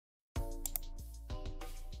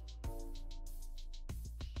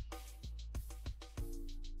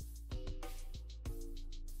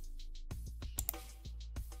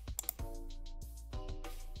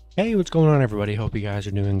Hey, what's going on, everybody? Hope you guys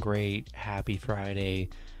are doing great. Happy Friday.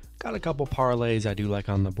 Got a couple parlays I do like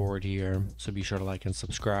on the board here, so be sure to like and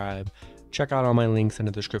subscribe. Check out all my links in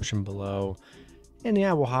the description below. And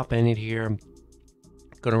yeah, we'll hop in it here.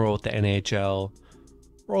 Gonna roll with the NHL.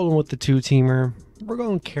 Rolling with the two-teamer. We're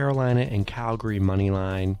going Carolina and Calgary money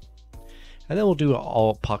line. And then we'll do an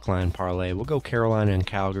all puck line parlay. We'll go Carolina and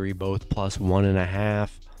Calgary both plus 1.5.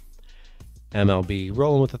 MLB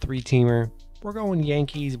rolling with a three-teamer. We're going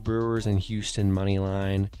Yankees, Brewers, and Houston money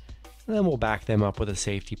line. And then we'll back them up with a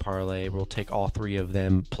safety parlay. We'll take all three of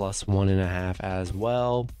them plus 1.5 as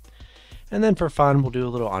well. And then for fun, we'll do a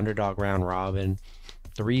little underdog round robin.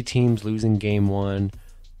 3 teams losing game 1.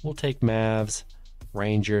 We'll take Mavs,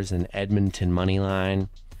 Rangers, and Edmonton money line.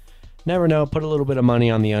 Never know, put a little bit of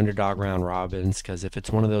money on the underdog round robins, because if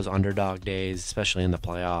it's one of those underdog days, especially in the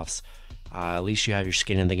playoffs, at least you have your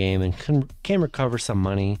skin in the game and can recover some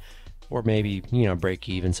money, or maybe, break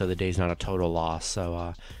even so the day's not a total loss.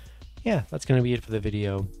 So, yeah, that's going to be it for the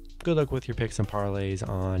video. Good luck with your picks and parlays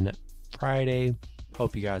on Friday.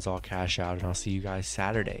 Hope you guys all cash out, and I'll see you guys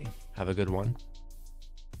Saturday. Have a good one.